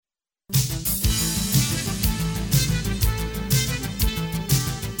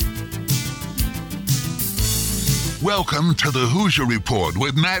Welcome to the Hoosier Report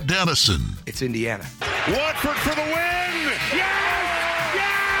with Matt Dennison. It's Indiana. Watford for the win! Yes!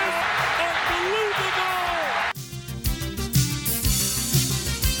 Yes! Unbelievable!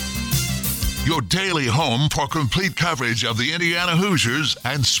 Your daily home for complete coverage of the Indiana Hoosiers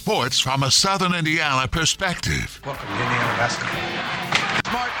and sports from a Southern Indiana perspective. Welcome to Indiana basketball.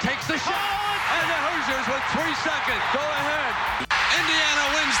 Smart takes the shot, and the Hoosiers with 3 seconds go ahead. Indiana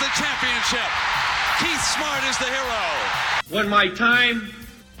wins the championship. Keith Smart is the hero. When my time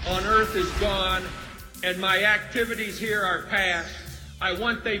on earth is gone and my activities here are past, I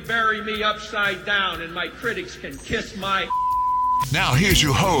want they bury me upside down and my critics can kiss my... Now here's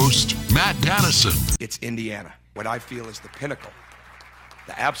your host, Matt Dennison. It's Indiana, what I feel is the pinnacle,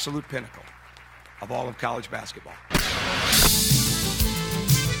 the absolute pinnacle of all of college basketball.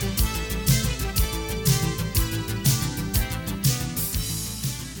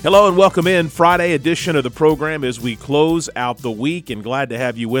 Hello and welcome in Friday edition of the program as we close out the week, and glad to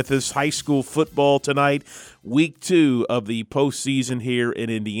have you with us. High school football tonight, week 2 of the postseason here in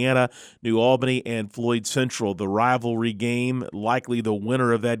Indiana. New Albany and Floyd Central, the rivalry game, likely the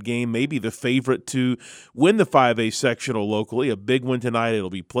winner of that game, maybe the favorite to win the 5A sectional locally. A big one tonight. It'll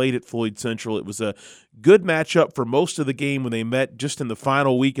be played at Floyd Central. It was a good matchup for most of the game when they met just in the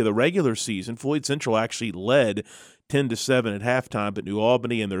final week of the regular season. Floyd Central actually led 10-7 at halftime, but New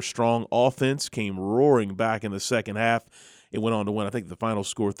Albany and their strong offense came roaring back in the second half. It went on to win, I think, the final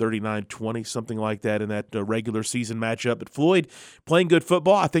score 39-20, something like that in that regular season matchup. But Floyd playing good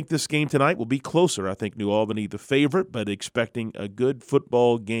football. I think this game tonight will be closer. I think New Albany the favorite, but expecting a good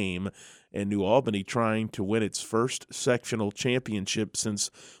football game, and New Albany trying to win its first sectional championship since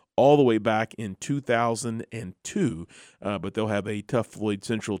all the way back in 2002. But they'll have a tough Floyd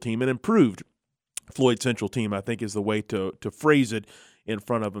Central team, an improved Floyd Central team, I think, is the way to phrase it in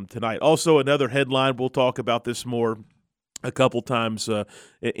front of them tonight. Also, another headline, we'll talk about this more a couple times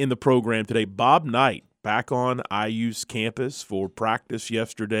in the program today. Bob Knight back on IU's campus for practice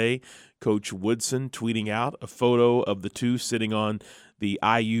yesterday. Coach Woodson tweeting out a photo of the two sitting on the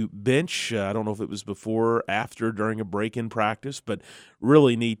IU bench. I don't know if it was before or after during a break-in practice, but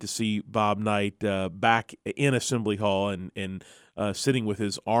really neat to see Bob Knight back in Assembly Hall and sitting with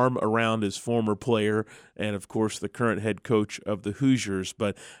his arm around his former player and, of course, the current head coach of the Hoosiers.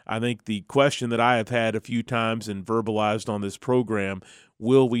 But I think the question that I have had a few times and verbalized on this program,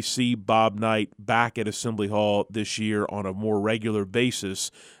 will we see Bob Knight back at Assembly Hall this year on a more regular basis?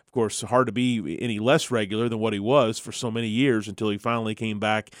 Of course, hard to be any less regular than what he was for so many years until he finally came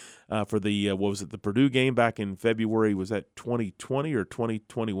back for the, the Purdue game back in February. Was that 2020 or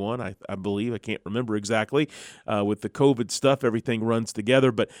 2021? I believe. I can't remember exactly. With the COVID stuff, everything runs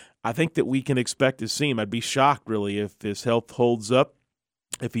together. But I think that we can expect to see him. I'd be shocked, really, if his health holds up.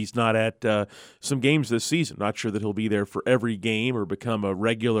 If he's not at some games this season. Not sure that he'll be there for every game or become a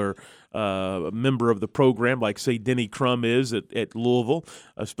regular member of the program like, say, Denny Crum is at Louisville,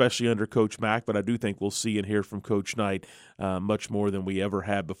 especially under Coach Mack. But I do think we'll see and hear from Coach Knight much more than we ever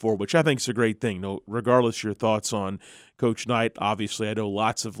have before, which I think is a great thing. No, regardless of your thoughts on Coach Knight, obviously I know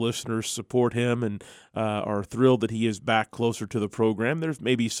lots of listeners support him and are thrilled that he is back closer to the program. There's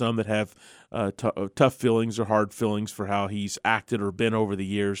maybe some that have tough feelings or hard feelings for how he's acted or been over the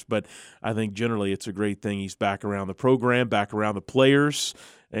years, but I think generally it's a great thing he's back around the program, back around the players,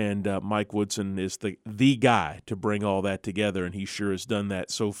 and Mike Woodson is the guy to bring all that together, and he sure has done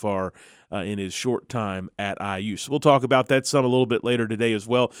that so far in his short time at IU. So we'll talk about that some a little bit later today as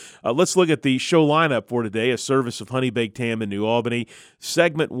well. Let's look at the show lineup for today, a service of Honey Baked Ham in New Albany.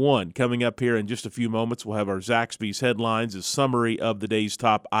 Segment 1 coming up here in just a few moments. We'll have our Zaxby's headlines, a summary of the day's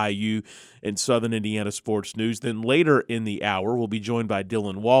top IU and Southern Indiana sports news. Then later in the hour, we'll be joined by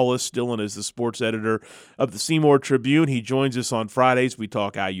Dylan Wallace. Dylan is the sports editor of the Seymour Tribune. He joins us on Fridays. We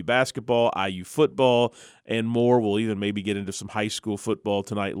talk IU basketball, IU football, and more. We'll even maybe get into some high school football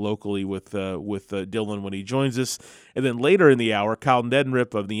tonight locally with Dylan when he joins us. And then later in the hour, Kyle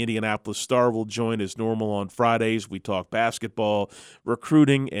Neddenrip of the Indianapolis Star will join as normal on Fridays. We talk basketball,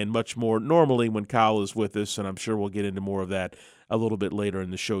 recruiting, and much more normally when Kyle is with us, and I'm sure we'll get into more of that a little bit later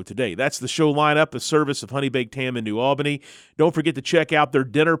in the show today. That's the show lineup, a service of Honey Baked Ham in New Albany. Don't forget to check out their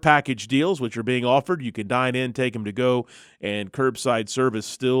dinner package deals, which are being offered. You can dine in, take them to go, and curbside service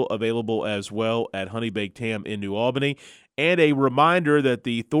still available as well at Honey Baked Ham in New Albany. And a reminder that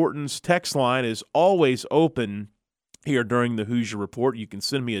the Thornton's text line is always open here during the Hoosier Report. You can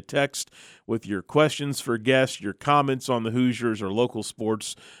send me a text with your questions for guests, your comments on the Hoosiers or local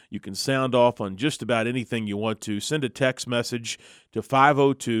sports. You can sound off on just about anything you want to. Send a text message to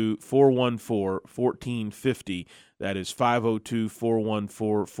 502-414-1450. That is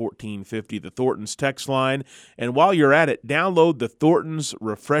 502-414-1450, the Thornton's text line. And while you're at it, download the Thornton's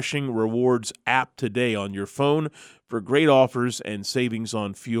Refreshing Rewards app today on your phone for great offers and savings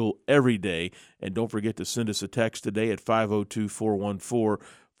on fuel every day. And don't forget to send us a text today at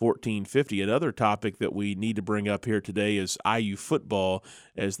 502-414-1450. Another topic that we need to bring up here today is IU football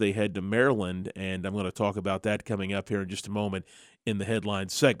as they head to Maryland, and I'm going to talk about that coming up here in just a moment in the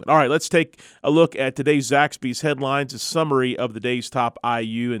headlines segment. All right, let's take a look at today's Zaxby's headlines, a summary of the day's top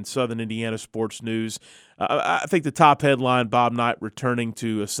IU and Southern Indiana sports news. I think the top headline, Bob Knight returning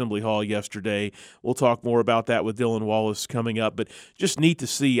to Assembly Hall yesterday. We'll talk more about that with Dylan Wallace coming up, but just neat to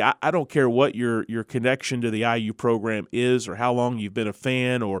see. I don't care what your connection to the IU program is or how long you've been a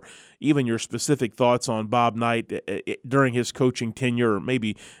fan or even your specific thoughts on Bob Knight during his coaching tenure, or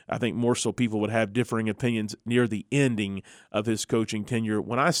maybe I think more so people would have differing opinions near the ending of his coaching tenure.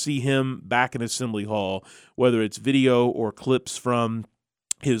 When I see him back in Assembly Hall, whether it's video or clips from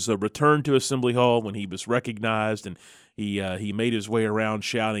his return to Assembly Hall when he was recognized and he made his way around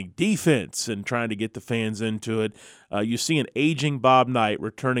shouting defense and trying to get the fans into it. You see an aging Bob Knight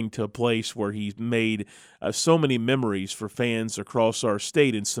returning to a place where he's made so many memories for fans across our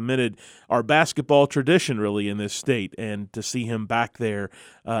state and cemented our basketball tradition really in this state. And to see him back there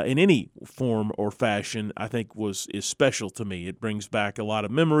in any form or fashion, I think is special to me. It brings back a lot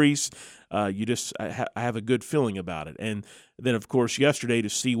of memories. I have a good feeling about it. And then, of course, yesterday to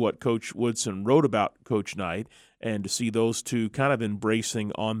see what Coach Woodson wrote about Coach Knight and to see those two kind of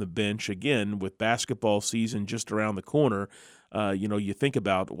embracing on the bench again with basketball season just around the corner. You think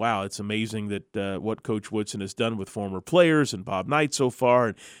about, wow, it's amazing that what Coach Woodson has done with former players and Bob Knight so far,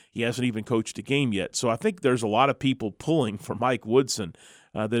 and he hasn't even coached a game yet. So I think there's a lot of people pulling for Mike Woodson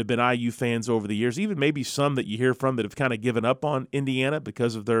that have been IU fans over the years, even maybe some that you hear from that have kind of given up on Indiana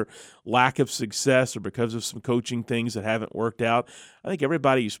because of their lack of success or because of some coaching things that haven't worked out. I think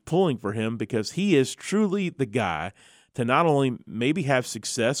everybody's pulling for him because he is truly the guy to not only maybe have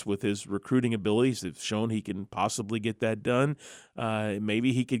success with his recruiting abilities, have shown he can possibly get that done.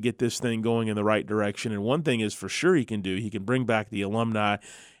 Maybe he could get this thing going in the right direction. And one thing is for sure he can do, he can bring back the alumni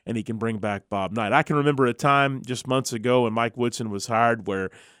and he can bring back Bob Knight. I can remember a time just months ago when Mike Woodson was hired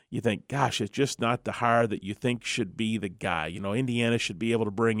where you think, gosh, it's just not the hire that you think should be the guy. Indiana should be able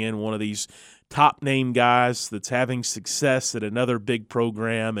to bring in one of these top-name guys that's having success at another big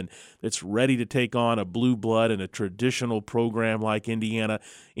program and that's ready to take on a blue blood in a traditional program like Indiana.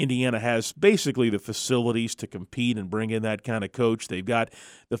 Indiana has basically the facilities to compete and bring in that kind of coach. They've got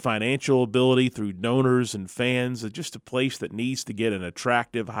the financial ability through donors and fans. It's just a place that needs to get an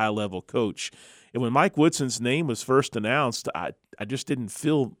attractive, high-level coach. And when Mike Woodson's name was first announced, I just didn't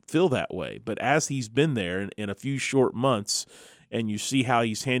feel that way. But as he's been there in a few short months, and you see how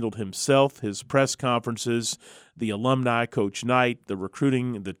he's handled himself, his press conferences, the alumni, Coach Knight, the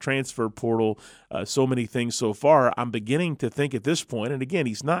recruiting, the transfer portal, so many things so far, I'm beginning to think at this point, and again,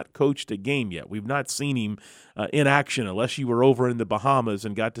 he's not coached a game yet. We've not seen him in action unless you were over in the Bahamas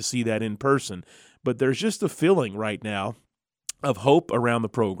and got to see that in person. But there's just a feeling right now of hope around the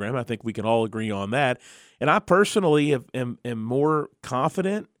program. I think we can all agree on that. And I personally am more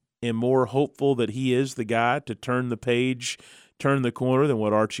confident and more hopeful that he is the guy to turn the page, turn the corner than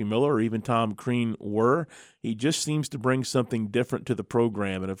what Archie Miller or even Tom Crean were. He just seems to bring something different to the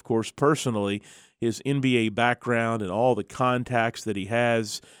program. And, of course, personally, his NBA background and all the contacts that he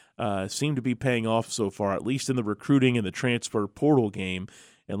has seem to be paying off so far, at least in the recruiting and the transfer portal game.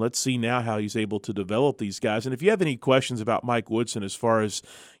 And let's see now how he's able to develop these guys. And if you have any questions about Mike Woodson as far as,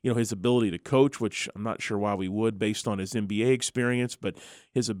 his ability to coach, which I'm not sure why we would based on his NBA experience, but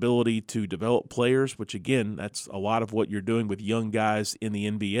his ability to develop players, which, again, that's a lot of what you're doing with young guys in the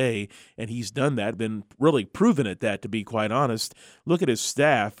NBA. And he's done that, been really proven at that, to be quite honest. Look at his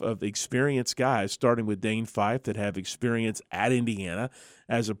staff of experienced guys, starting with Dane Fife that have experience at Indiana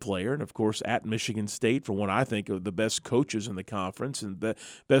as a player, and, of course, at Michigan State for one, I think, of the best coaches in the conference and the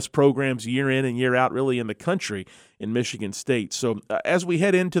best programs year in and year out really in the country in Michigan State. So as we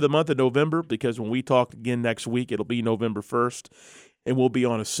head into the month of November, because when we talk again next week, it'll be November 1st, and we'll be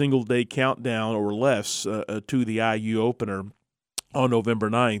on a single-day countdown or less to the IU opener on November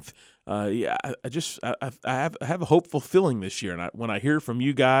 9th. I have a hopeful feeling this year. And when I hear from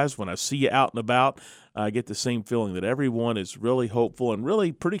you guys, when I see you out and about, I get the same feeling that everyone is really hopeful and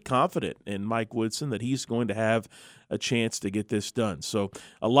really pretty confident in Mike Woodson that he's going to have a chance to get this done. So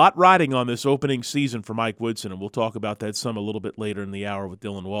a lot riding on this opening season for Mike Woodson, and we'll talk about that some a little bit later in the hour with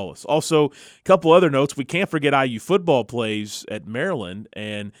Dylan Wallace. Also, a couple other notes. We can't forget IU football plays at Maryland,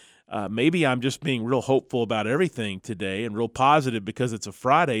 and Maybe I'm just being real hopeful about everything today and real positive because it's a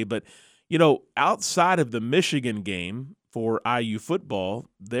Friday. But, outside of the Michigan game for IU football,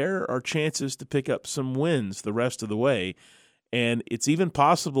 there are chances to pick up some wins the rest of the way. And it's even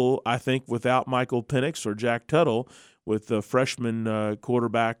possible, I think, without Michael Penix or Jack Tuttle, with the freshman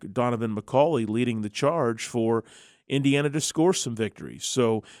quarterback Donovan McCauley leading the charge for Indiana to score some victories.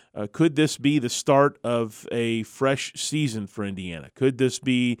 So could this be the start of a fresh season for Indiana? Could this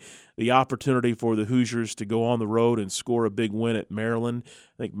be the opportunity for the Hoosiers to go on the road and score a big win at Maryland?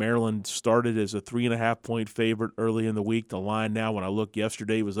 I think Maryland started as a 3.5-point favorite early in the week. The line now, when I looked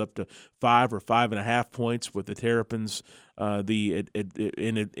yesterday, was up to 5 or 5.5 points with the Terrapins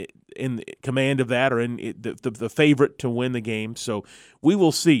in command of that, or in the favorite to win the game. So we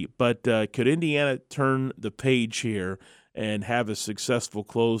will see. But could Indiana turn the page here and have a successful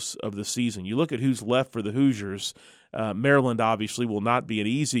close of the season? You look at who's left for the Hoosiers. Maryland obviously will not be an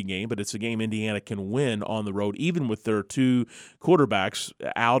easy game, but it's a game Indiana can win on the road, even with their two quarterbacks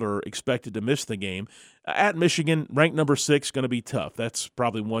out or expected to miss the game. At Michigan, ranked number 6, going to be tough. That's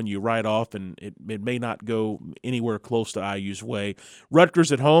probably one you write off, and it may not go anywhere close to IU's way.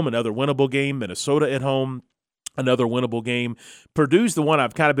 Rutgers at home, another winnable game. Minnesota at home, another winnable game. Purdue's the one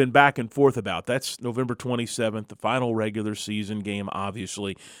I've kind of been back and forth about. That's November 27th, the final regular season game,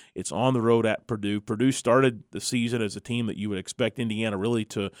 obviously. It's on the road at Purdue. Purdue started the season as a team that you would expect Indiana really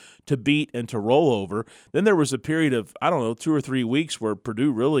to beat and to roll over. Then there was a period of, 2 or 3 weeks where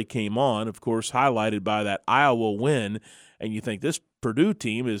Purdue really came on, of course, highlighted by that Iowa win. And you think this Purdue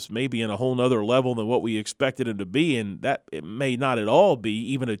team is maybe in a whole nother level than what we expected them to be, and that it may not at all be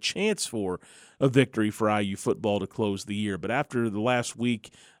even a chance for a victory for IU football to close the year. But after the last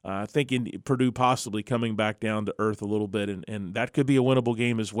week, I think Purdue possibly coming back down to earth a little bit, and that could be a winnable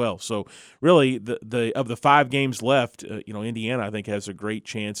game as well. So really, the of the 5 games left, Indiana I think has a great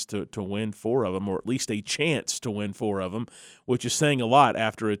chance to win 4 of them, or at least a chance to win 4 of them, which is saying a lot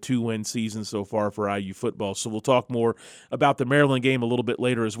after a 2-win season so far for IU football. So we'll talk more about the Maryland game a little bit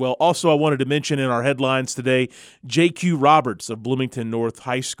later as well. Also, I wanted to mention in our headlines today, J.Q. Roberts of Bloomington North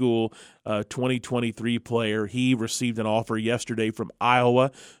High School, 2023 player. He received an offer yesterday from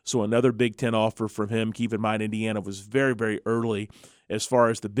Iowa, so another Big Ten offer from him. Keep in mind, Indiana was very, very early as far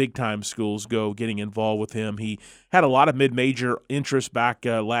as the big-time schools go, getting involved with him. He had a lot of mid-major interest back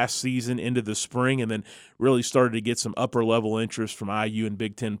last season into the spring, and then really started to get some upper-level interest from IU and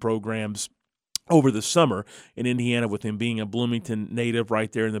Big Ten programs over the summer in Indiana, with him being a Bloomington native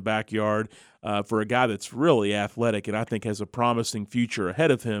right there in the backyard. For a guy that's really athletic and I think has a promising future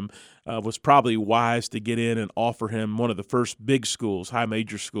ahead of him, was probably wise to get in and offer him one of the first big schools, high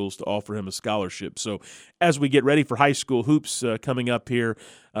major schools, to offer him a scholarship. So as we get ready for high school hoops coming up here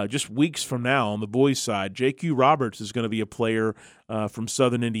just weeks from now on the boys' side, J.Q. Roberts is going to be a player from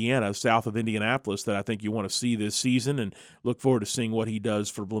southern Indiana, south of Indianapolis, that I think you want to see this season, and look forward to seeing what he does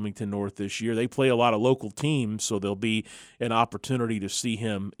for Bloomington North this year. They play a lot of local teams, so there'll be an opportunity to see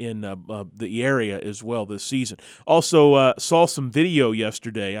him in the area as well this season. Also, saw some video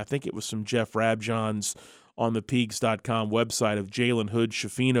yesterday. I think it was some Jeff Rabjohns on the Peegs.com website of Jalen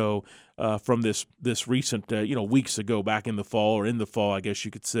Hood-Schifino from this recent, weeks ago, back in the fall, or in the fall, I guess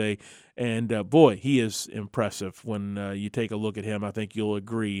you could say. And, boy, he is impressive when you take a look at him. I think you'll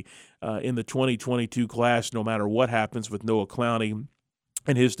agree. In the 2022 class, no matter what happens with Noah Clowney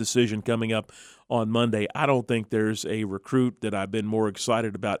and his decision coming up on Monday, I don't think there's a recruit that I've been more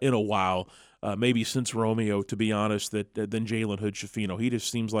excited about in a while, maybe since Romeo, to be honest, than Jalen Hood-Schifino. He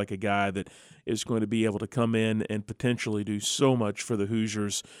just seems like a guy that is going to be able to come in and potentially do so much for the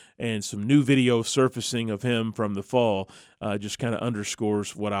Hoosiers, and some new video surfacing of him from the fall just kind of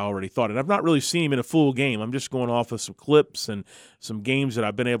underscores what I already thought. And I've not really seen him in a full game. I'm just going off of some clips and some games that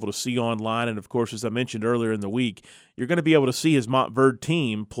I've been able to see online. And, of course, as I mentioned earlier in the week, you're going to be able to see his Montverde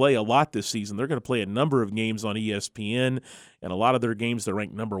team play a lot this season. They're going to play a number of games on ESPN, and a lot of their games, they're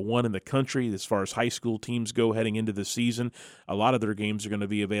ranked number 1 in the country as far as high school teams go heading into the season. A lot of their games are going to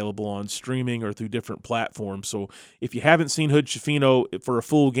be available on streaming or through different platforms. So if you haven't seen Hood-Schifino for a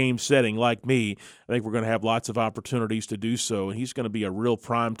full game setting like me, I think we're going to have lots of opportunities to do so, and he's going to be a real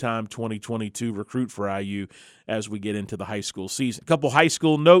primetime 2022 recruit for IU as we get into the high school season. A couple high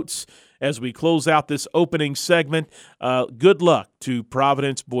school notes as we close out this opening segment. Good luck to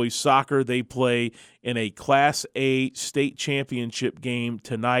Providence boys soccer. They play in a Class A state championship game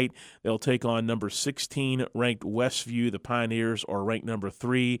tonight. They'll take on number 16 ranked Westview. The Pioneers are ranked number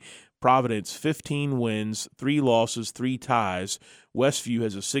 3. Providence 15 wins, 3 losses, 3 ties Westview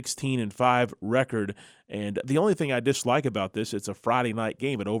has a 16-5 record. And the only thing I dislike about this, it's a Friday night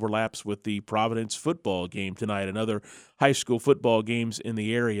game. It overlaps with the Providence football game tonight and other high school football games in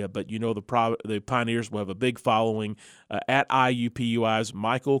the area. But you know the Pioneers will have a big following at IUPUI's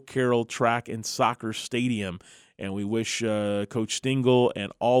Michael Carroll Track and Soccer Stadium. And we wish Coach Stengel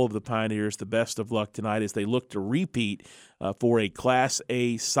and all of the Pioneers the best of luck tonight as they look to repeat for a Class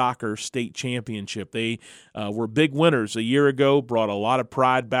A soccer state championship. They were big winners a year ago, brought a lot of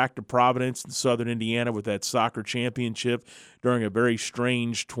pride back to Providence and Southern Indiana with that soccer championship during a very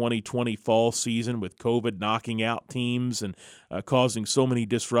strange 2020 fall season with COVID knocking out teams and causing so many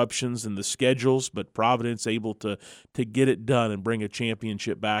disruptions in the schedules. But Providence able to get it done and bring a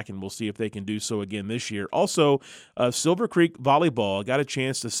championship back, and we'll see if they can do so again this year. Also, Silver Creek Volleyball, I got a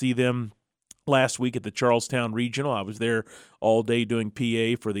chance to see them last week at the Charlestown Regional. I was there all day doing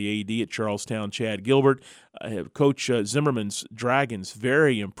PA for the AD at Charlestown, Chad Gilbert. Coach Zimmerman's Dragons,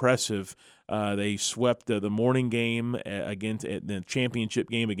 very impressive. They swept the morning game against the championship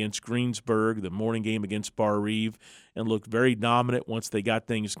game against Greensburg, the morning game against Bar Reeve, and looked very dominant once they got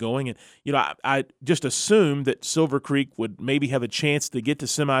things going. And I just assumed that Silver Creek would maybe have a chance to get to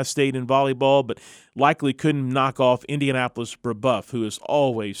semi-state in volleyball, but likely couldn't knock off Indianapolis Brebeuf, who is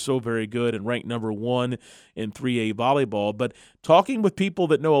always so very good and ranked number 1 in 3A volleyball. But talking with people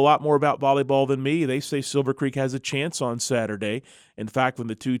that know a lot more about volleyball than me, they say Silver Creek has a chance on Saturday. In fact, when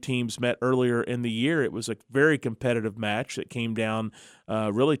the two teams met earlier in the year, it was a very competitive match that came down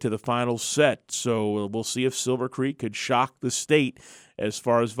really to the final set. So we'll see if Silver Creek could shock the state as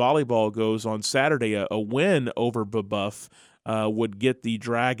far as volleyball goes on Saturday. A win over Brebeuf would get the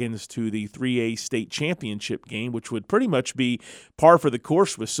Dragons to the 3A state championship game, which would pretty much be par for the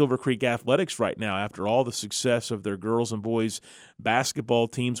course with Silver Creek Athletics right now after all the success of their girls and boys basketball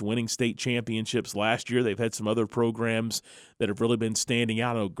teams winning state championships last year. They've had some other programs that have really been standing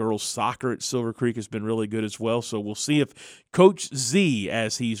out. I know girls soccer at Silver Creek has been really good as well. So we'll see if Coach Z,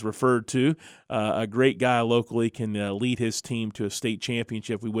 as he's referred to, a great guy locally, can lead his team to a state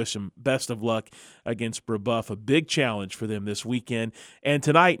championship. We wish him best of luck against Brebeuf, a big challenge for them this weekend. And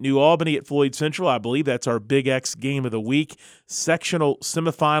tonight, New Albany at Floyd Central. I believe that's our Big X game of the week. Sectional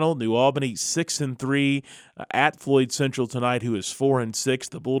semifinal, New Albany 6-3 at Floyd Central tonight, who is 4-6.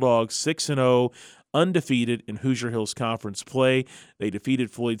 The Bulldogs 6-0. Undefeated in Hoosier Hills Conference play. They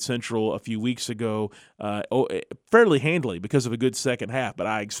defeated Floyd Central a few weeks ago fairly handily because of a good second half, but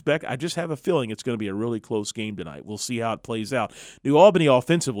I just have a feeling it's going to be a really close game tonight. We'll see how it plays out. New Albany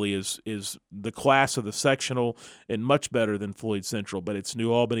offensively is the class of the sectional and much better than Floyd Central, but it's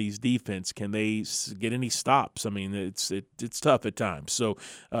New Albany's defense. Can they get any stops? I mean, it's tough at times. So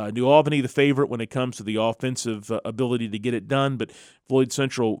New Albany the favorite when it comes to the offensive ability to get it done, but Floyd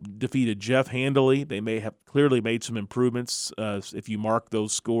Central defeated Jeff handily. They may have clearly made some improvements if you mark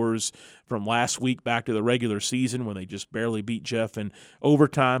those scores from last week back to the regular season when they just barely beat Jeff in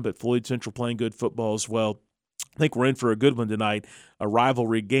overtime, but Floyd Central playing good football as well. I think we're in for a good one tonight, a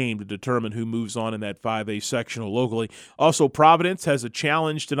rivalry game to determine who moves on in that 5A sectional locally. Also, Providence has a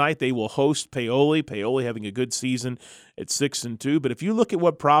challenge tonight. They will host Paoli. Paoli having a good season at 6-2. But if you look at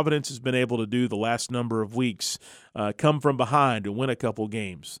what Providence has been able to do the last number of weeks, come from behind and win a couple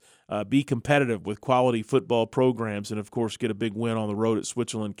games, be competitive with quality football programs, and, of course, get a big win on the road at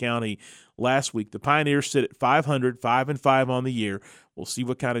Switzerland County last week. The Pioneers sit at 500, 5-5 on the year. We'll see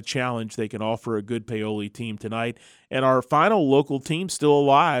what kind of challenge they can offer a good Paoli team tonight. And our final local team still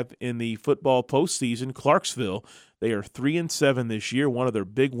alive in the football postseason, Clarksville. They are 3-7 this year. One of their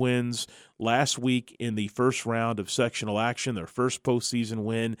big wins last week in the first round of sectional action, their first postseason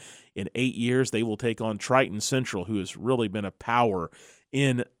win in 8 years. They will take on Triton Central, who has really been a power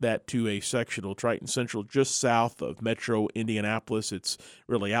in that 2A sectional. Triton Central just south of Metro Indianapolis. It's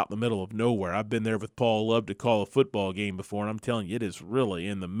really out in the middle of nowhere. I've been there with Paul Love to call a football game before, and I'm telling you, it is really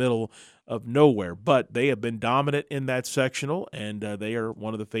in the middle of nowhere. But they have been dominant in that sectional, and they are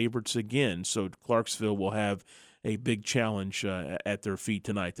one of the favorites again. So Clarksville will have a big challenge at their feet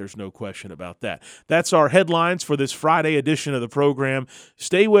tonight. There's no question about that. That's our headlines for this Friday edition of the program.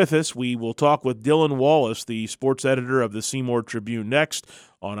 Stay with us. We will talk with Dylan Wallace, the sports editor of the Seymour Tribune, next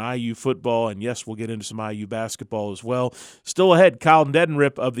on IU football. And, yes, we'll get into some IU basketball as well. Still ahead, Kyle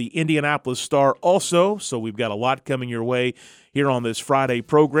Nedenrip of the Indianapolis Star also. So we've got a lot coming your way here on this Friday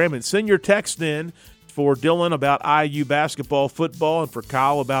program. And send your text in for Dylan about IU basketball, football, and for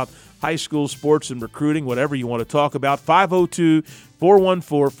Kyle about high school sports and recruiting, whatever you want to talk about.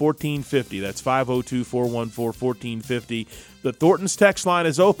 502-414-1450. That's 502-414-1450. The Thornton's text line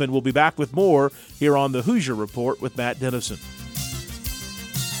is open. We'll be back with more here on the Hoosier Report with Matt Dennison.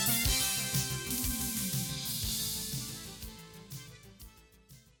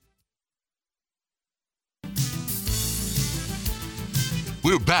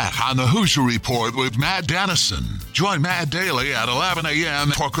 We're back on the Hoosier Report with Matt Dennison. Join Matt daily at 11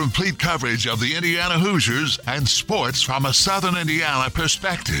 a.m. for complete coverage of the Indiana Hoosiers and sports from a Southern Indiana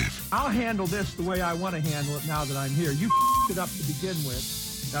perspective. I'll handle this the way I want to handle it now that I'm here. You it up to begin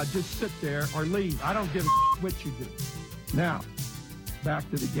with. Now just sit there or leave. I don't give a what you do. Now, back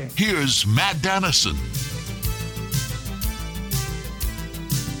to the game. Here's Matt Dennison.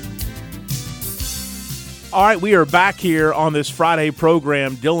 All right, we are back here on this Friday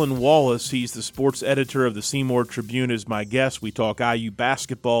program. Dylan Wallace, he's the sports editor of the Seymour Tribune, is my guest. We talk IU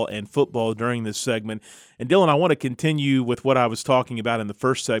basketball and football during this segment. And Dylan, I want to continue with what I was talking about in the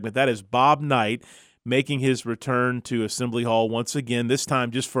first segment. That is Bob Knight making his return to Assembly Hall once again, this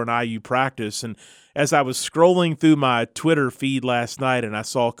time just for an IU practice. And as I was scrolling through my Twitter feed last night and I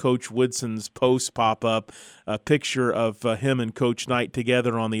saw Coach Woodson's post pop up, a picture of him and Coach Knight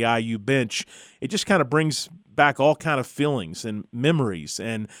together on the IU bench, it just kind of brings back all kind of feelings and memories.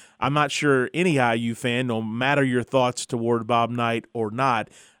 And I'm not sure any IU fan, no matter your thoughts toward Bob Knight or not,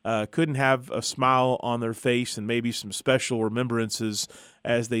 couldn't have a smile on their face and maybe some special remembrances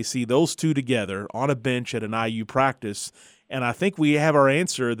as they see those two together on a bench at an IU practice. And I think we have our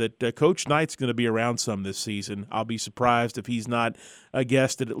answer that Coach Knight's going to be around some this season. I'll be surprised if he's not a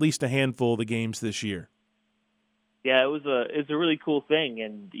guest at least a handful of the games this year. Yeah, it's a really cool thing.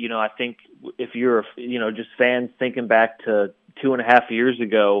 And, I think if you're, just fans thinking back to 2.5 years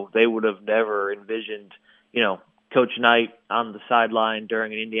ago, they would have never envisioned, Coach Knight on the sideline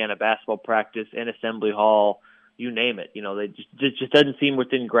during an Indiana basketball practice in Assembly Hall, you name it. They just doesn't seem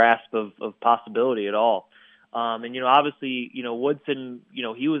within grasp of possibility at all. And obviously, Woodson,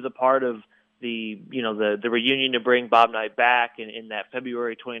 he was a part of the reunion to bring Bob Knight back in that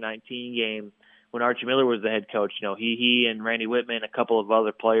February 2019 game when Archie Miller was the head coach. He and Randy Whitman, a couple of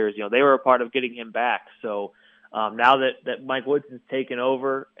other players, they were a part of getting him back. So now that Mike Woodson's taken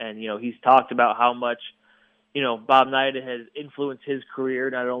over and, he's talked about how much, Bob Knight has influenced his career,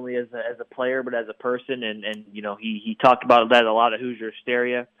 not only as a player, but as a person. And he talked about that a lot of Hoosier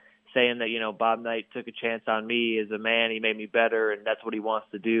Hysteria, saying that, Bob Knight took a chance on me as a man. He made me better, and that's what he wants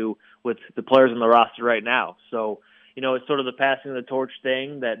to do with the players on the roster right now. So, it's sort of the passing of the torch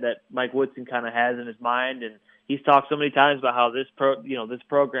thing that Mike Woodson kind of has in his mind. And he's talked so many times about how this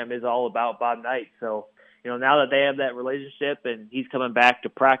program is all about Bob Knight. So, now that they have that relationship and he's coming back to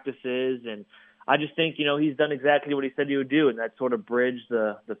practices, and I just think, he's done exactly what he said he would do, and that's sort of bridge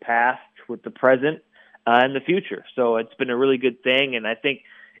the past with the present and the future. So it's been a really good thing, and I think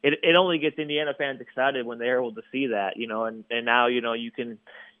it only gets Indiana fans excited when they're able to see that, and now, you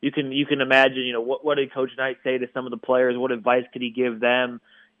can imagine, what did Coach Knight say to some of the players? What advice could he give them?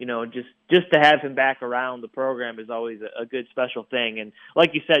 Just to have him back around the program is always a good special thing. And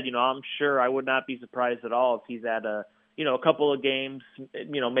like you said, I'm sure I would not be surprised at all if he's at a couple of games,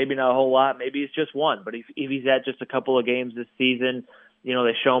 maybe not a whole lot, maybe it's just one, but if he's at just a couple of games this season,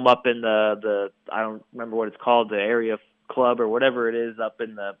 they show him up in the I don't remember what it's called, the area club or whatever it is up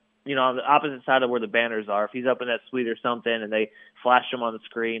in the, on the opposite side of where the banners are. If he's up in that suite or something and they flash him on the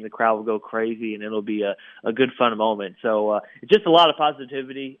screen, the crowd will go crazy and it'll be a good fun moment. So it's just a lot of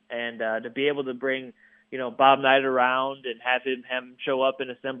positivity, and to be able to bring, Bob Knight around and have him show up in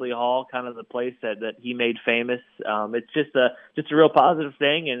Assembly Hall, kind of the place that he made famous. It's just a real positive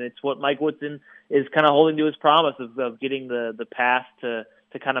thing, and it's what Mike Woodson is kind of holding to his promise of getting the past to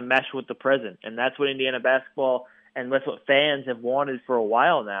kind of mesh with the present. And that's what Indiana basketball, and that's what fans have wanted for a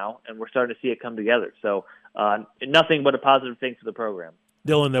while now, and we're starting to see it come together. So nothing but a positive thing for the program.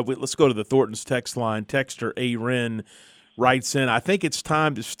 Dylan, let's go to the Thornton's text line. Texter A. Wren writes in, I think it's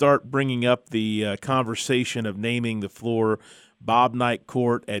time to start bringing up the conversation of naming the floor Bob Knight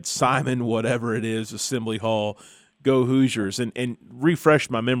Court at Simon, whatever it is, Assembly Hall. Go Hoosiers. And refresh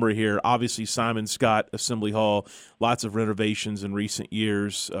my memory here. Obviously, Simon Scott, Assembly Hall, lots of renovations in recent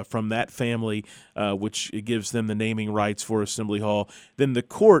years from that family, which gives them the naming rights for Assembly Hall. Then the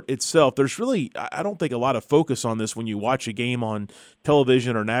court itself, there's really, I don't think, a lot of focus on this when you watch a game on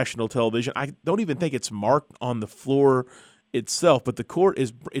television or national television. I don't even think it's marked on the floor itself, but the court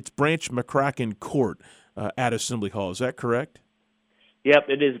it's Branch McCracken Court at Assembly Hall. Is that correct? Yep,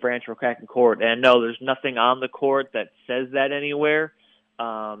 it is Branch McCracken Court, and no, there's nothing on the court that says that anywhere.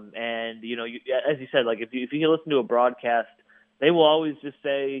 And as you said, like if you listen to a broadcast, they will always just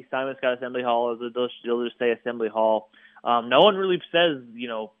say Simon Scott Assembly Hall, or they'll just say Assembly Hall. No one really says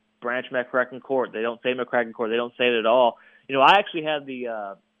Branch McCracken Court. They don't say McCracken Court. They don't say it at all. I actually had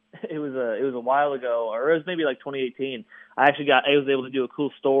the it was a while ago, or it was maybe like 2018. I was able to do a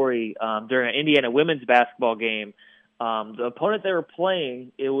cool story during an Indiana women's basketball game. The opponent they were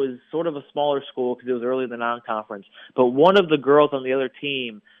playing, it was sort of a smaller school because it was early in the non-conference. But one of the girls on the other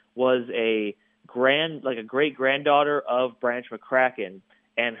team was a great-granddaughter of Branch McCracken,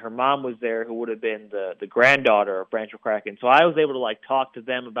 and her mom was there, who would have been the granddaughter of Branch McCracken. So I was able to talk to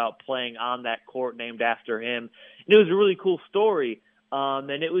them about playing on that court named after him. And it was a really cool story.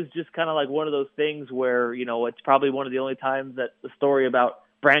 And it was just kind of like one of those things where, it's probably one of the only times that the story about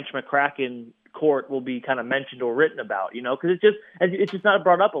Branch McCracken court will be kind of mentioned or written about, because it's just not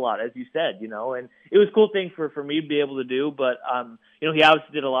brought up a lot, as you said, and it was a cool thing for me to be able to do. But, he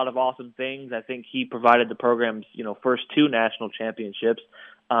obviously did a lot of awesome things. I think he provided the program's, first 2 national championships.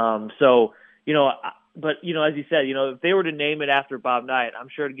 But, as you said, if they were to name it after Bob Knight, I'm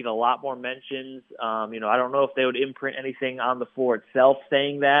sure it'd get a lot more mentions. I don't know if they would imprint anything on the floor itself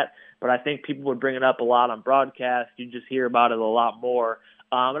saying that, but I think people would bring it up a lot on broadcast. You just hear about it a lot more.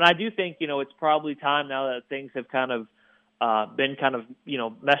 And I do think, it's probably time now that things have kind of been kind of,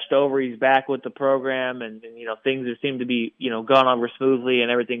 meshed over. He's back with the program and things seem to be, gone over smoothly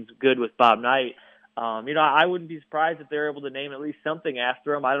and everything's good with Bob Knight. I wouldn't be surprised if they're able to name at least something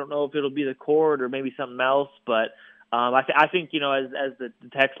after him. I don't know if it'll be the court or maybe something else, but I think, as the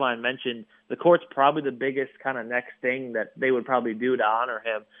text line mentioned, the court's probably the biggest kind of next thing that they would probably do to honor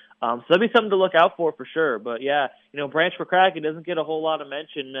him. So that'd be something to look out for sure. But yeah, Branch McCracken doesn't get a whole lot of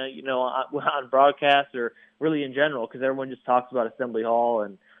mention, on broadcast or really in general, because everyone just talks about Assembly Hall,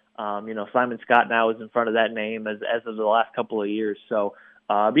 and Simon Scott now is in front of that name as of the last couple of years. So.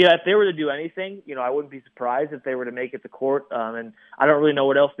 But yeah, if they were to do anything, I wouldn't be surprised if they were to make it the court. And I don't really know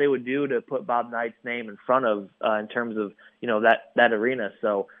what else they would do to put Bob Knight's name in front of in terms of that arena.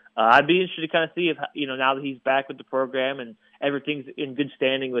 So I'd be interested to kind of see if now that he's back with the program and everything's in good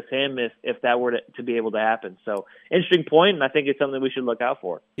standing with him, if that were to be able to happen. So interesting point, and I think it's something we should look out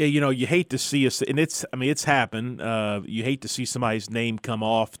for. Yeah, you hate to see us, and it's happened. You hate to see somebody's name come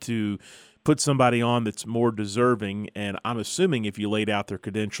off to put somebody on that's more deserving, and I'm assuming if you laid out their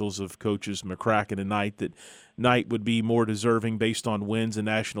credentials of coaches McCracken and Knight, that Knight would be more deserving based on wins and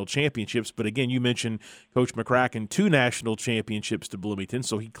national championships. But again, you mentioned Coach McCracken, 2 national championships to Bloomington,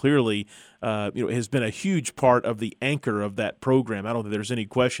 so he clearly has been a huge part of the anchor of that program. I don't think there's any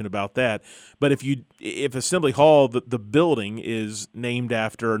question about that. But if Assembly Hall, the building, is named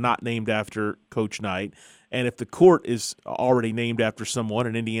after or not named after Coach Knight, and if the court is already named after someone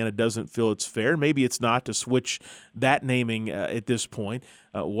and Indiana doesn't feel it's fair, maybe it's not to switch that naming at this point.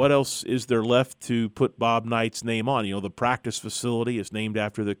 What else is there left to put Bob Knight's name on? The practice facility is named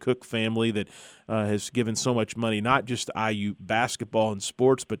after the Cook family that has given so much money, not just to IU basketball and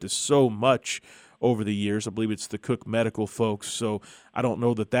sports, but to so much over the years. I believe it's the Cook medical folks, so I don't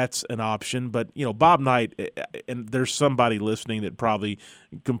know that that's an option. But, Bob Knight, and there's somebody listening that probably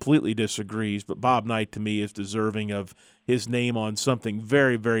completely disagrees, but Bob Knight to me is deserving of his name on something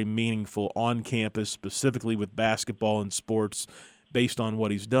very, very meaningful on campus, specifically with basketball and sports, based on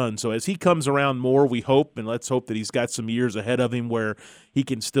what he's done. So as he comes around more, we hope, and let's hope that he's got some years ahead of him where he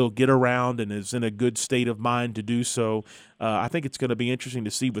can still get around and is in a good state of mind to do so. I think it's going to be interesting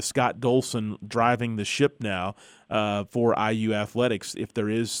to see with Scott Dolson driving the ship now for IU athletics, if there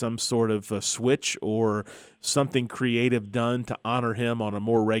is some sort of a switch or something creative done to honor him on a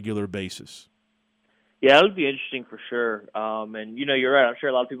more regular basis. Yeah, it would be interesting for sure. And, you're right. I'm sure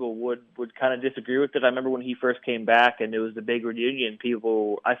a lot of people would kind of disagree with it. I remember when he first came back and it was the big reunion,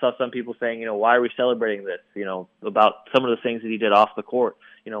 I saw some people saying, why are we celebrating this? About some of the things that he did off the court.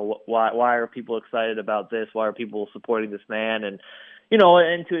 Why are people excited about this? Why are people supporting this man? And,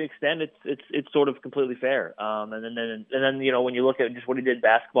 and to an extent, it's sort of completely fair. And then when you look at just what he did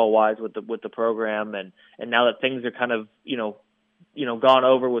basketball wise with the program, and now that things are kind of, gone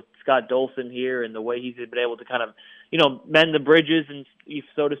over with Scott Dolson here and the way he's been able to kind of, mend the bridges, and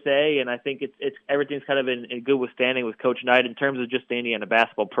so to say. And I think it's everything's kind of in good withstanding with Coach Knight in terms of just the Indiana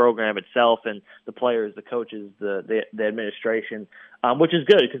basketball program itself and the players, the coaches, the administration, which is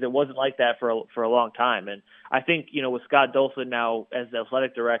good because it wasn't like that for a long time. And I think, with Scott Dolson now as the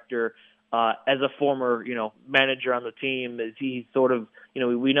athletic director, as a former, manager on the team, as he's sort of,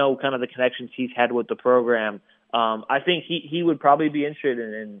 we know kind of the connections he's had with the program. I think he would probably be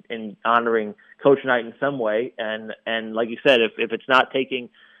interested in honoring Coach Knight in some way. And like you said, if it's not taking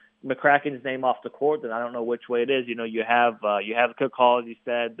McCracken's name off the court, then I don't know which way it is. You have Cook Hall, as you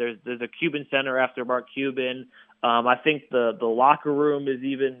said. There's a Cuban Center after Mark Cuban. I think the locker room is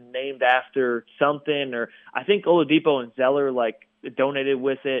even named after something, or I think Oladipo and Zeller donated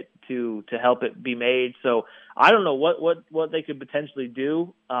with it to help it be made. So I don't know what they could potentially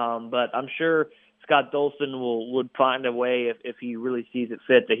do, but I'm sure Scott Dolson would find a way if he really sees it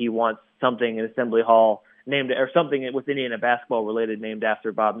fit that he wants something in Assembly Hall named or something with Indiana basketball related named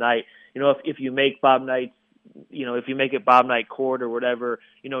after Bob Knight. If you make Bob Knight's, if you make it Bob Knight Court or whatever,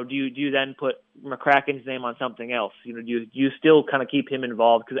 do you then put McCracken's name on something else? Do you still kind of keep him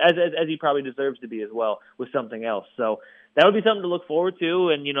involved, because as he probably deserves to be as well, with something else. So that would be something to look forward to.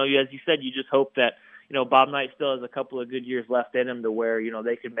 And as you said, you just hope that Bob Knight still has a couple of good years left in him to where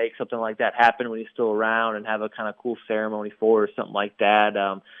they could make something like that happen when he's still around and have a kind of cool ceremony for it or something like that.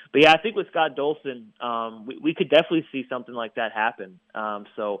 But yeah, I think with Scott Dolson, we could definitely see something like that happen.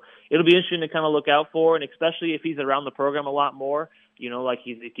 So it'll be interesting to kind of look out for, and especially if he's around the program a lot more. Like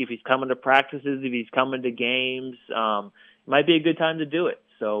if he's coming to practices, if he's coming to games, it might be a good time to do it.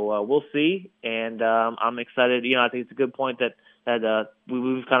 So we'll see, and I'm excited. I think it's a good point that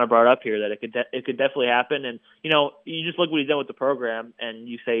we've kind of brought up here, that it could definitely happen. And you just look what he's done with the program, and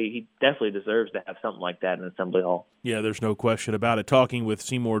you say he definitely deserves to have something like that in Assembly Hall. Yeah, there's no question about it. Talking with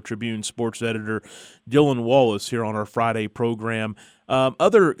Seymour Tribune sports editor Dylan Wallace here on our Friday program.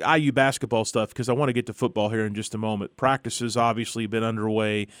 Other IU basketball stuff, because I want to get to football here in just a moment. Practice has obviously been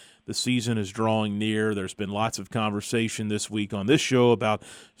underway. The season is drawing near. There's been lots of conversation this week on this show about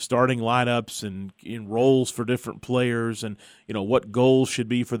starting lineups and roles for different players and, what goals should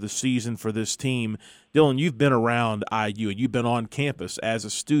be for the season for this team. Dylan, you've been around IU and you've been on campus as a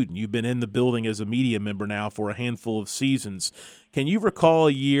student. You've been in the building as a media member now for a handful of seasons. Can you recall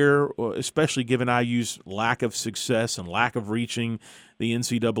a year, especially given IU's lack of success and lack of reaching the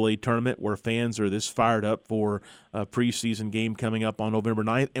NCAA tournament, where fans are this fired up for a preseason game coming up on November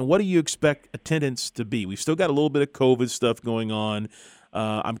 9th? And what do you expect attendance to be? We've still got a little bit of COVID stuff going on.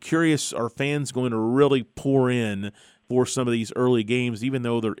 I'm curious, are fans going to really pour in for some of these early games, even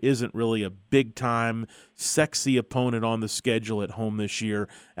though there isn't really a big-time, sexy opponent on the schedule at home this year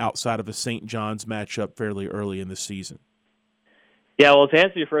outside of a St. John's matchup fairly early in the season? Yeah, well, to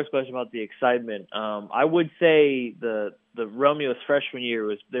answer your first question about the excitement, I would say the Romeo's freshman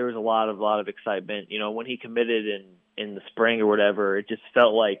year there was a lot of excitement. When he committed in the spring or whatever, it just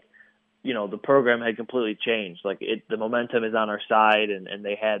felt like the program had completely changed. Like the momentum is on our side, and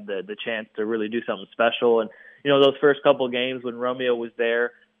they had the chance to really do something special. And those first couple of games when Romeo was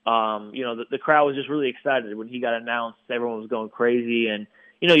there, the crowd was just really excited when he got announced. Everyone was going crazy, and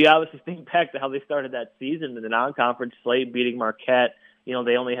you obviously think back to how they started that season in the non-conference slate, beating Marquette. They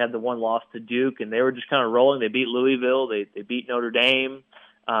only had the one loss to Duke, and they were just kind of rolling. They beat Louisville. They beat Notre Dame.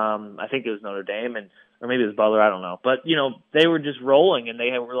 I think it was Notre Dame, or maybe it was Butler. I don't know. But, they were just rolling, and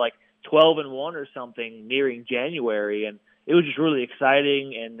they were like 12-1 or something nearing January, and it was just really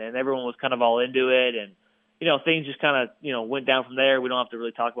exciting, and everyone was kind of all into it, and things just kind of, went down from there. We don't have to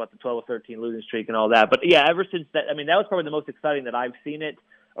really talk about the 12 or 13 losing streak and all that. But, yeah, ever since that, that was probably the most exciting that I've seen it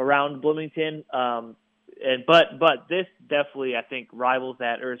around Bloomington. But this definitely, I think, rivals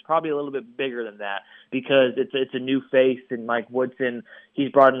that, or is probably a little bit bigger than that, because it's a new face in Mike Woodson.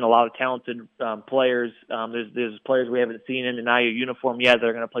 He's brought in a lot of talented players. There's players we haven't seen in an IU uniform yet that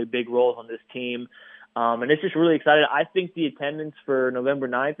are going to play big roles on this team. And it's just really exciting. I think the attendance for November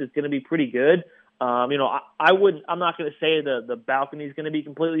 9th is going to be pretty good. I'm not going to say the balcony is going to be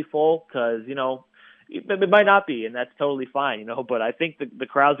completely full, because, it might not be, and that's totally fine, but I think the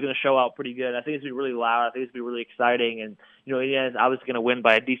crowd's going to show out pretty good. I think it's going to be really loud. I think it's going to be really exciting, and, Indiana's obviously going to win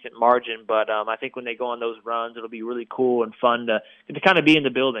by a decent margin, but I think when they go on those runs, it'll be really cool and fun to kind of be in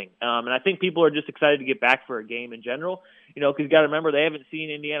the building. And I think people are just excited to get back for a game in general, because you got to remember, they haven't seen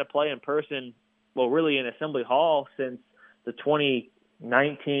Indiana play in person, well, really in Assembly Hall since the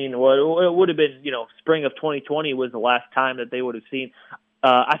 2019, well, it would have been, spring of 2020 was the last time that they would have seen.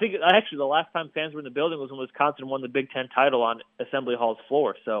 I think actually the last time fans were in the building was when Wisconsin won the Big Ten title on Assembly Hall's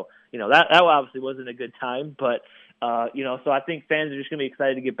floor. So, that obviously wasn't a good time, but, so I think fans are just going to be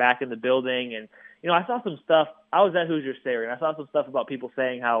excited to get back in the building. And, I saw some stuff. I was at Hoosier Stadium, and I saw some stuff about people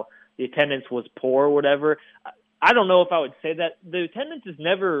saying how the attendance was poor or whatever. I don't know if I would say that. The attendance is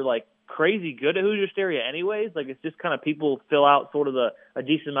never, crazy good at Hoosier Stadium anyways. It's just kind of people fill out sort of a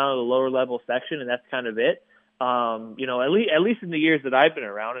decent amount of the lower level section, and that's kind of it. At least in the years that I've been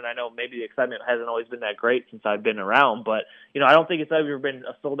around, and I know maybe the excitement hasn't always been that great since I've been around, but, I don't think it's ever been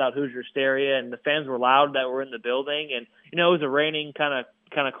a sold-out Hoosier Stadium, and the fans were loud that were in the building, and, it was a raining kind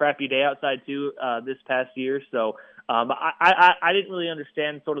of crappy day outside, too, this past year, so I didn't really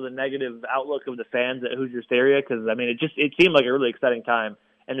understand sort of the negative outlook of the fans at Hoosier Stadium, because, it seemed like a really exciting time,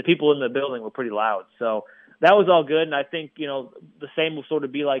 and the people in the building were pretty loud, so that was all good, and I think, the same will sort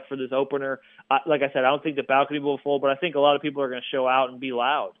of be like for this opener. Like I said, I don't think the balcony will be full, but I think a lot of people are going to show out and be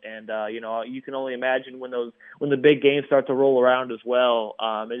loud. And, you can only imagine when the big games start to roll around as well.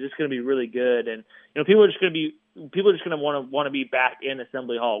 It's just going to be really good. And, people are just going to be people are just going to want to be back in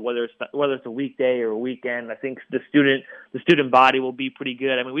Assembly Hall, whether it's a weekday or a weekend. I think the student body will be pretty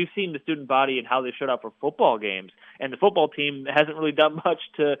good. I mean, we've seen the student body and how they showed up for football games, and the football team hasn't really done much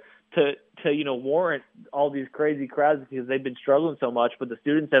to warrant all these crazy crowds because they've been struggling so much. But the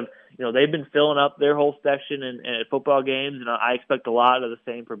students have, they've been filling up their whole section at football games, and I expect a lot of the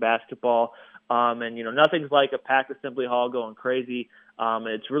same for basketball. And nothing's like a packed Assembly Hall going crazy.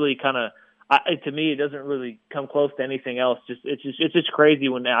 It's really kind of, to me, it doesn't really come close to anything else. It's just crazy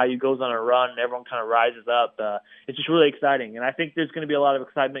when IU goes on a run and everyone kind of rises up. It's just really exciting, and I think there's going to be a lot of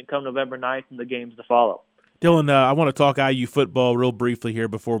excitement come November 9th and the games to follow. Dylan, I want to talk IU football real briefly here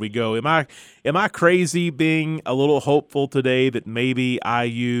before we go. Am I crazy being a little hopeful today that maybe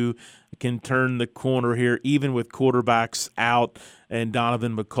IU can turn the corner here, even with quarterbacks out and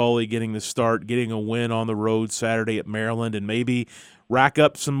Donovan McCulley getting the start, getting a win on the road Saturday at Maryland, and maybe rack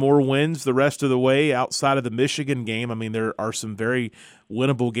up some more wins the rest of the way outside of the Michigan game? I mean, there are some very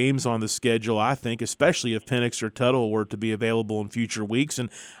winnable games on the schedule, I think, especially if Penix or Tuttle were to be available in future weeks. And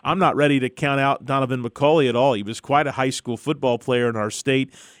I'm not ready to count out Donovan McCulley at all. He was quite a high school football player in our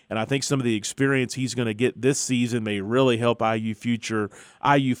state, and I think some of the experience he's going to get this season may really help IU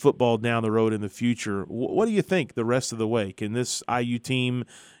football down the road in the future. What do you think the rest of the way? Can this IU team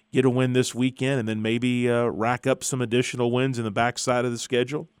get a win this weekend and then maybe rack up some additional wins in the backside of the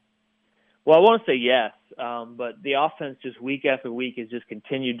schedule? Well, I want to say yes, but the offense just week after week has just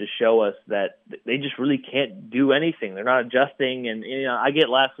continued to show us that they just really can't do anything. They're not adjusting, and I get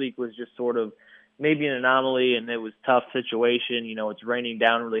last week was just sort of maybe an anomaly, and it was a tough situation. It's raining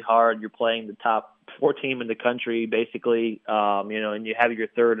down really hard. You're playing the top 4 team in the country, basically, and you have your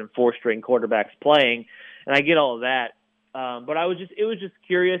third and fourth string quarterbacks playing, and I get all of that. But it was just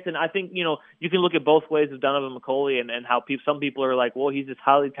curious, and I think you can look at both ways of Donovan McCulley and how some people are like, well, he's this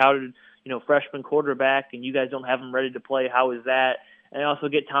highly touted freshman quarterback, and you guys don't have him ready to play. How is that? And I also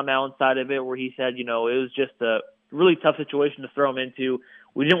get Tom Allen's side of it, where he said, it was just a really tough situation to throw him into.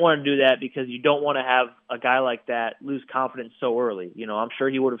 We didn't want to do that because you don't want to have a guy like that lose confidence so early. I'm sure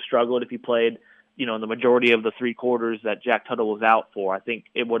he would have struggled if he played, in the majority of the 3 quarters that Jack Tuttle was out for. I think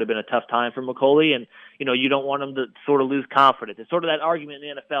it would have been a tough time for McCulley, and you don't want him to sort of lose confidence. It's sort of that argument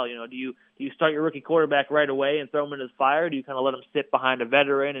in the NFL. Do you start your rookie quarterback right away and throw him into the fire? Do you kind of let him sit behind a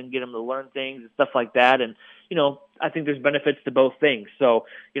veteran and get him to learn things and stuff like that? And I think there's benefits to both things. So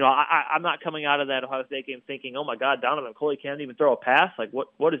I'm not coming out of that Ohio State game thinking, oh my God, Donovan McCulley can't even throw a pass. Like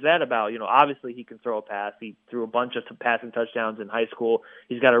what is that about? Obviously he can throw a pass. He threw a bunch of passing touchdowns in high school.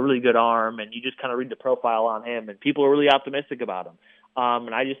 He's got a really good arm, and you just kind of read the profile on him, and people are really optimistic about him.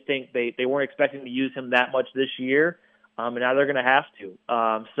 And I just think they weren't expecting to use him that much this year, and now they're going to have to.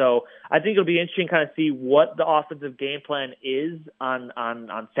 So I think it'll be interesting to kind of see what the offensive game plan is on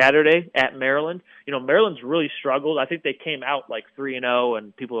Saturday at Maryland. Maryland's really struggled. I think they came out like 3-0,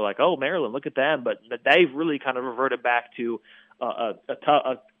 and people are like, oh, Maryland, look at them. But they've really kind of reverted back to a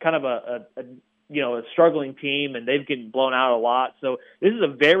struggling team, and they've gotten blown out a lot. So this is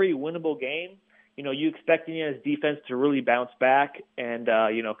a very winnable game. You expect Indiana's defense to really bounce back, and,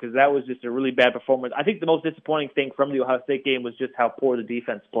 because that was just a really bad performance. I think the most disappointing thing from the Ohio State game was just how poor the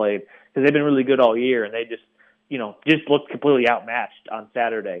defense played, because they've been really good all year, and they just looked completely outmatched on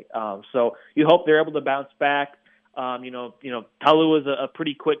Saturday. So you hope they're able to bounce back. Tulu is a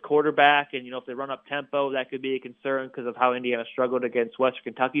pretty quick quarterback, and, if they run up tempo, that could be a concern because of how Indiana struggled against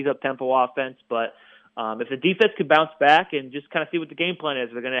Western Kentucky's up-tempo offense. But if the defense could bounce back and just kind of see what the game plan is,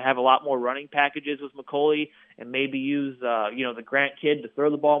 they're going to have a lot more running packages with McCulley and maybe use, the Grant kid to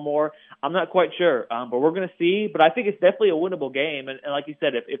throw the ball more. I'm not quite sure, but we're going to see. But I think it's definitely a winnable game. And like you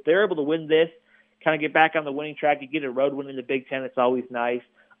said, if they're able to win this, kind of get back on the winning track, you get a road win in the Big Ten, it's always nice.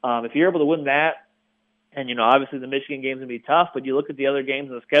 If you're able to win that, and, obviously the Michigan game's going to be tough, but you look at the other games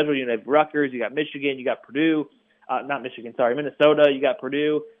on the schedule, you have Rutgers, you got Michigan, you got Purdue. Minnesota, you got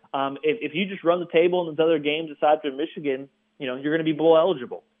Purdue. If you just run the table in those other games aside from Michigan, you're going to be bowl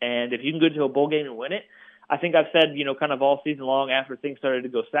eligible. And if you can go to a bowl game and win it, I think I've said, kind of all season long after things started to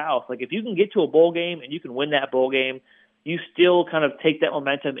go south, like if you can get to a bowl game and you can win that bowl game, you still kind of take that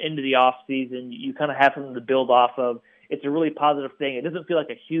momentum into the off season. You kind of have something to build off of. It's a really positive thing. It doesn't feel like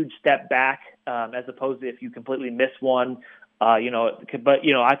a huge step back as opposed to if you completely miss one. But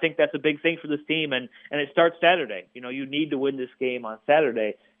I think that's a big thing for this team, and it starts Saturday. You need to win this game on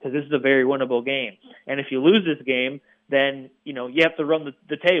Saturday because this is a very winnable game. And if you lose this game, then you have to run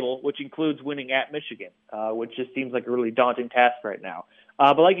the table, which includes winning at Michigan, which just seems like a really daunting task right now.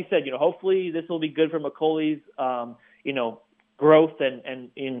 But like you said, hopefully this will be good for McCulley's growth and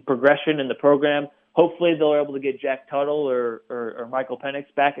in progression in the program. hopefully they're able to get Jack Tuttle or Michael Penix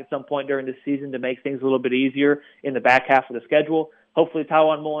back at some point during the season to make things a little bit easier in the back half of the schedule. Hopefully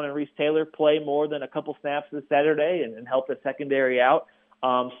Tywan Mullen and Reese Taylor play more than a couple snaps this Saturday and help the secondary out.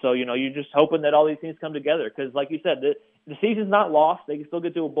 So, you're just hoping that all these things come together because, like you said, the season's not lost. They can still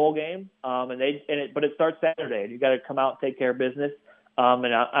get to a bowl game, but it starts Saturday, and you got to come out and take care of business.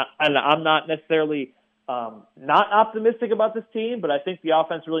 And I'm not necessarily not optimistic about this team, but I think the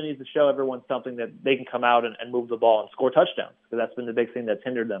offense really needs to show everyone something that they can come out and move the ball and score touchdowns, because that's been the big thing that's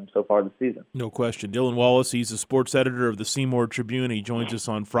hindered them so far this season. No question. Dylan Wallace, he's the sports editor of the Seymour Tribune. He joins us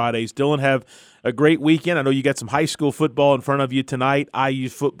on Fridays. Dylan, have a great weekend. I know you got some high school football in front of you tonight, IU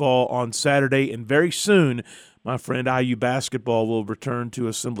football on Saturday, and very soon, my friend, IU basketball will return to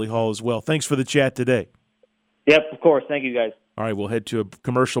Assembly Hall as well. Thanks for the chat today. Yep, of course. Thank you, guys. All right, we'll head to a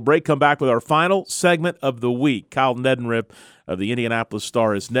commercial break, come back with our final segment of the week. Kyle Nedenrip of the Indianapolis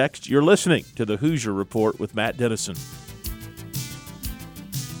Star is next. You're listening to the Hoosier Report with Matt Dennison.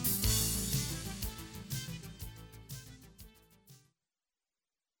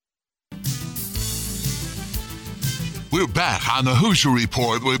 We're back on the Hoosier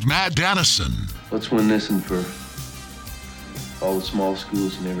Report with Matt Dennison. Let's win this one for all the small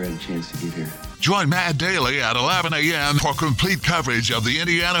schools who never had a chance to get here. Join Matt daily at 11 a.m. for complete coverage of the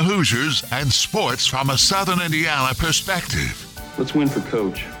Indiana Hoosiers and sports from a Southern Indiana perspective. Let's win for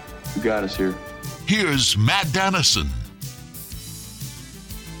Coach, who got us here. Here's Matt Dennison.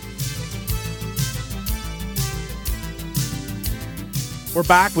 We're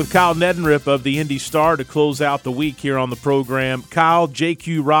back with Kyle Nedenrip of the Indy Star to close out the week here on the program. Kyle,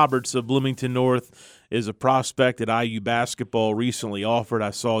 J.Q. Roberts of Bloomington North is a prospect that IU basketball recently offered.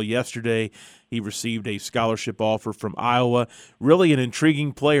 I saw yesterday he received a scholarship offer from Iowa. Really an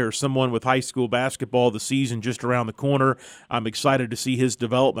intriguing player, someone with high school basketball, the season just around the corner. I'm excited to see his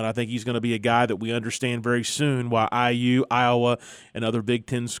development. I think he's going to be a guy that we understand very soon, while IU, Iowa, and other Big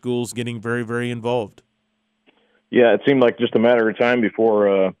Ten schools getting very, very involved. Yeah, it seemed like just a matter of time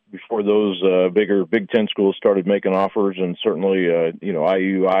before those bigger Big Ten schools started making offers, and certainly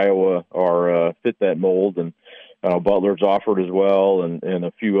IU, Iowa are fit that mold, and Butler's offered as well, and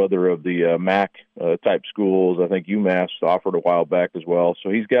a few other of the MAC type schools. I think UMass offered a while back as well. So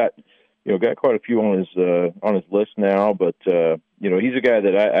he's got quite a few on his list now. But he's a guy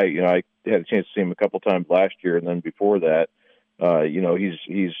that I had a chance to see him a couple times last year, and then before that,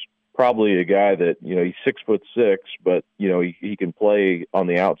 he's probably a guy that, he's 6'6", but, he can play on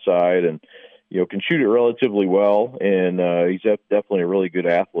the outside and, can shoot it relatively well. And he's definitely a really good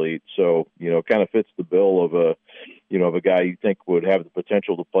athlete. So, kind of fits the bill of a guy you think would have the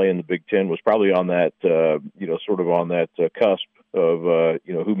potential to play in the Big Ten. Was probably on that, sort of on that cusp of,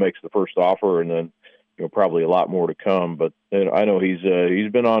 who makes the first offer, and then, probably a lot more to come. But I know he's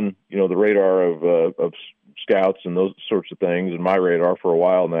been on, the radar of scouts and those sorts of things, and my radar for a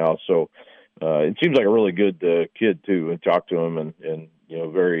while now. So it seems like a really good kid too, and talk to him, and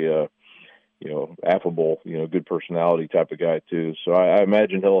very affable, good personality type of guy too. So I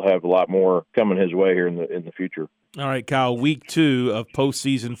imagine he'll have a lot more coming his way here in the future. All right, Kyle, week 2 of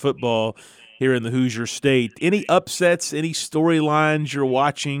postseason football here in the Hoosier State. Any upsets, any storylines you're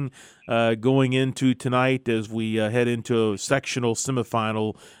watching going into tonight as we head into a sectional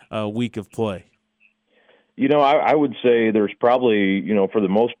semifinal week of play? I would say there's probably, for the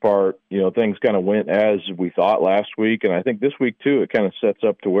most part, things kind of went as we thought last week. And I think this week, too, it kind of sets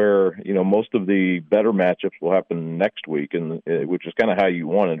up to where, most of the better matchups will happen next week, and which is kind of how you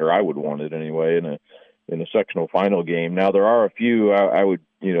want it, or I would want it anyway, in a sectional final game. Now, there are a few I would,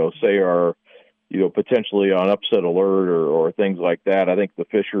 say are, potentially on upset alert or things like that. I think the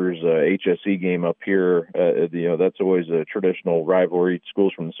Fishers HSE game up here, that's always a traditional rivalry.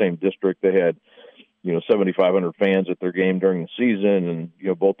 Schools from the same district. They had 7,500 fans at their game during the season,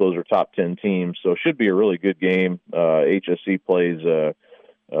 and both those are top 10 teams, so it should be a really good game. HSC plays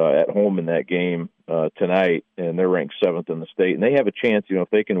at home in that game tonight, and they're ranked 7th in the state, and they have a chance, if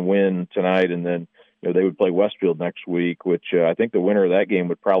they can win tonight, and then they would play Westfield next week, which I think the winner of that game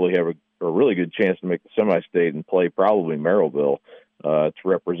would probably have a really good chance to make the semi-state and play probably Merrillville to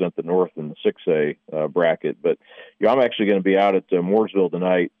represent the North in the 6A bracket. But I'm actually going to be out at Mooresville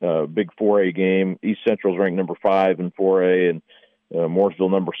tonight, big 4A game. East Central's ranked number 5 in 4A, and Mooresville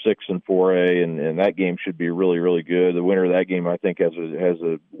number 6 in 4A, and that game should be really, really good. The winner of that game, I think, has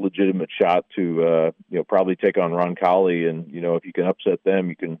a legitimate shot to probably take on Roncalli, and if you can upset them,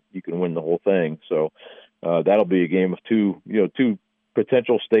 you can win the whole thing. So that'll be a game of two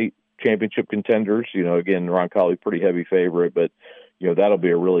potential state championship contenders. Again, Roncalli pretty heavy favorite, but that'll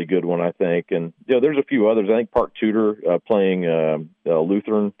be a really good one, I think. And there's a few others. I think Park Tudor playing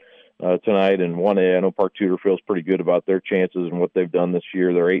Lutheran tonight in 1A. I know Park Tudor feels pretty good about their chances and what they've done this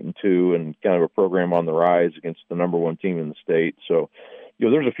year. They're 8-2 and kind of a program on the rise against the number one team in the state. So,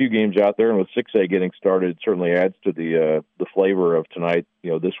 there's a few games out there, and with 6A getting started, it certainly adds to the flavor of tonight.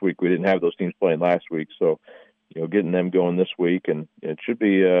 This week we didn't have those teams playing last week, so getting them going this week, and it should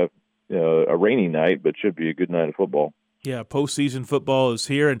be a rainy night, but should be a good night of football. Yeah, postseason football is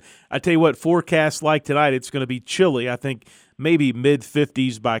here, and I tell you what, forecast like tonight, it's going to be chilly. I think maybe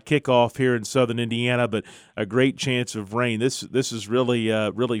mid-50s by kickoff here in southern Indiana, but a great chance of rain. This is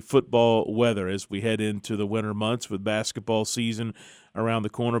really football weather as we head into the winter months with basketball season around the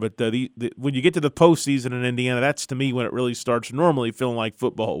corner. But when you get to the postseason in Indiana, that's to me when it really starts normally feeling like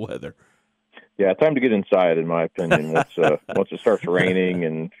football weather. Yeah, time to get inside, in my opinion. Once it starts raining,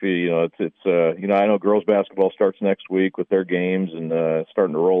 and it's I know girls basketball starts next week with their games, and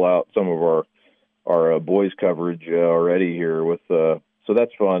starting to roll out some of our boys coverage already here with. So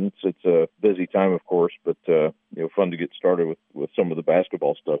that's fun. It's a busy time, of course, but fun to get started with some of the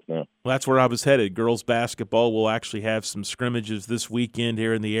basketball stuff now. Well, that's where I was headed. Girls basketball will actually have some scrimmages this weekend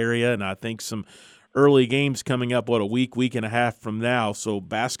here in the area, and I think some early games coming up, a week and a half from now. So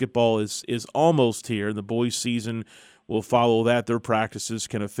basketball is almost here. The boys' season will follow that. Their practices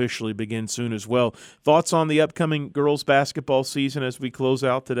can officially begin soon as well. Thoughts on the upcoming girls' basketball season as we close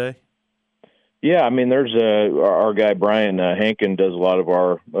out today? Yeah, I mean, there's our guy Brian Hankin does a lot of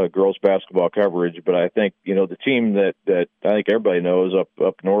our girls basketball coverage, but I think the team that I think everybody knows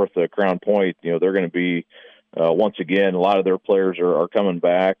up north, Crown Point, they're going to be once again, a lot of their players are coming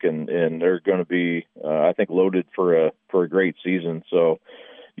back, and they're going to be I think loaded for a great season. So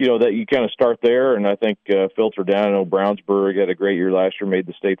that you kind of start there, and I think filter down. I know Brownsburg had a great year last year, made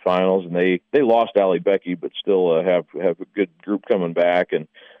the state finals, and they lost Allie Becky, but still have a good group coming back. And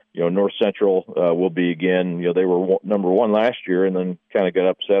North Central will be again. They were number one last year, and then kind of got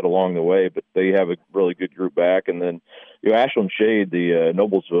upset along the way. But they have a really good group back. And then Ashland Shade, the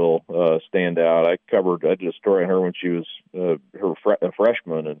Noblesville standout. I did a story on her when she was a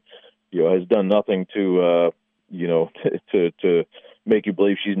freshman, and has done nothing to to make you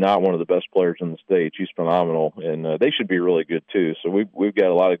believe she's not one of the best players in the state. She's phenomenal, and they should be really good too. So we've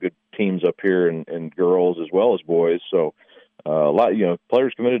got a lot of good teams up here, and girls as well as boys. So. A lot,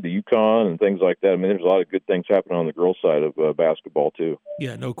 players committed to UConn and things like that. I mean, there's a lot of good things happening on the girls' side of basketball, too.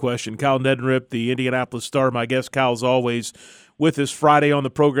 Yeah, no question. Kyle Neddenrip, the Indianapolis Star, my guest. Kyle's always with us Friday on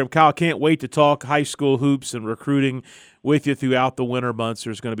the program. Kyle, can't wait to talk high school hoops and recruiting with you throughout the winter months.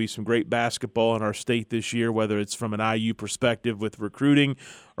 There's going to be some great basketball in our state this year, whether it's from an IU perspective with recruiting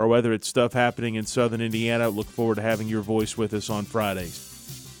or whether it's stuff happening in southern Indiana. Look forward to having your voice with us on Fridays.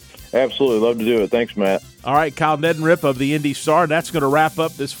 Absolutely. Love to do it. Thanks, Matt. All right, Kyle Neddenrip of the Indy Star. And that's going to wrap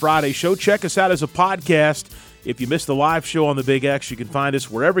up this Friday show. Check us out as a podcast. If you missed the live show on the Big X, you can find us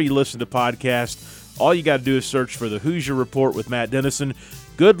wherever you listen to podcasts. All you got to do is search for the Hoosier Report with Matt Dennison.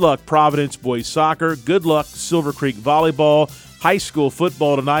 Good luck, Providence boys soccer. Good luck, Silver Creek volleyball. High school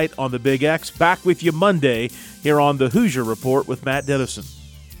football tonight on the Big X. Back with you Monday here on the Hoosier Report with Matt Dennison.